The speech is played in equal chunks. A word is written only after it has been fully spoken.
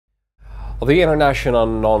The international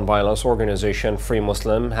nonviolence organization Free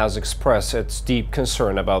Muslim has expressed its deep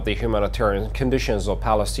concern about the humanitarian conditions of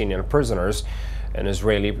Palestinian prisoners in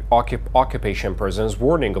Israeli occupation prisons,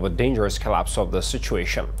 warning of a dangerous collapse of the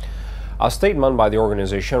situation. A statement by the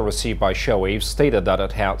organization received by Shia Waves stated that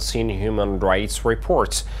it had seen human rights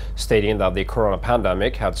reports stating that the corona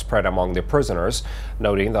pandemic had spread among the prisoners,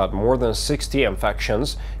 noting that more than 60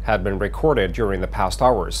 infections had been recorded during the past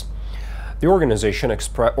hours. The organization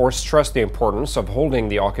stressed the importance of holding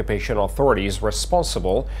the occupation authorities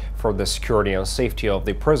responsible for the security and safety of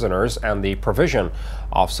the prisoners and the provision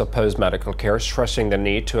of supposed medical care, stressing the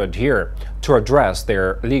need to address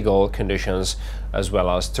their legal conditions as well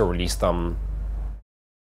as to release them.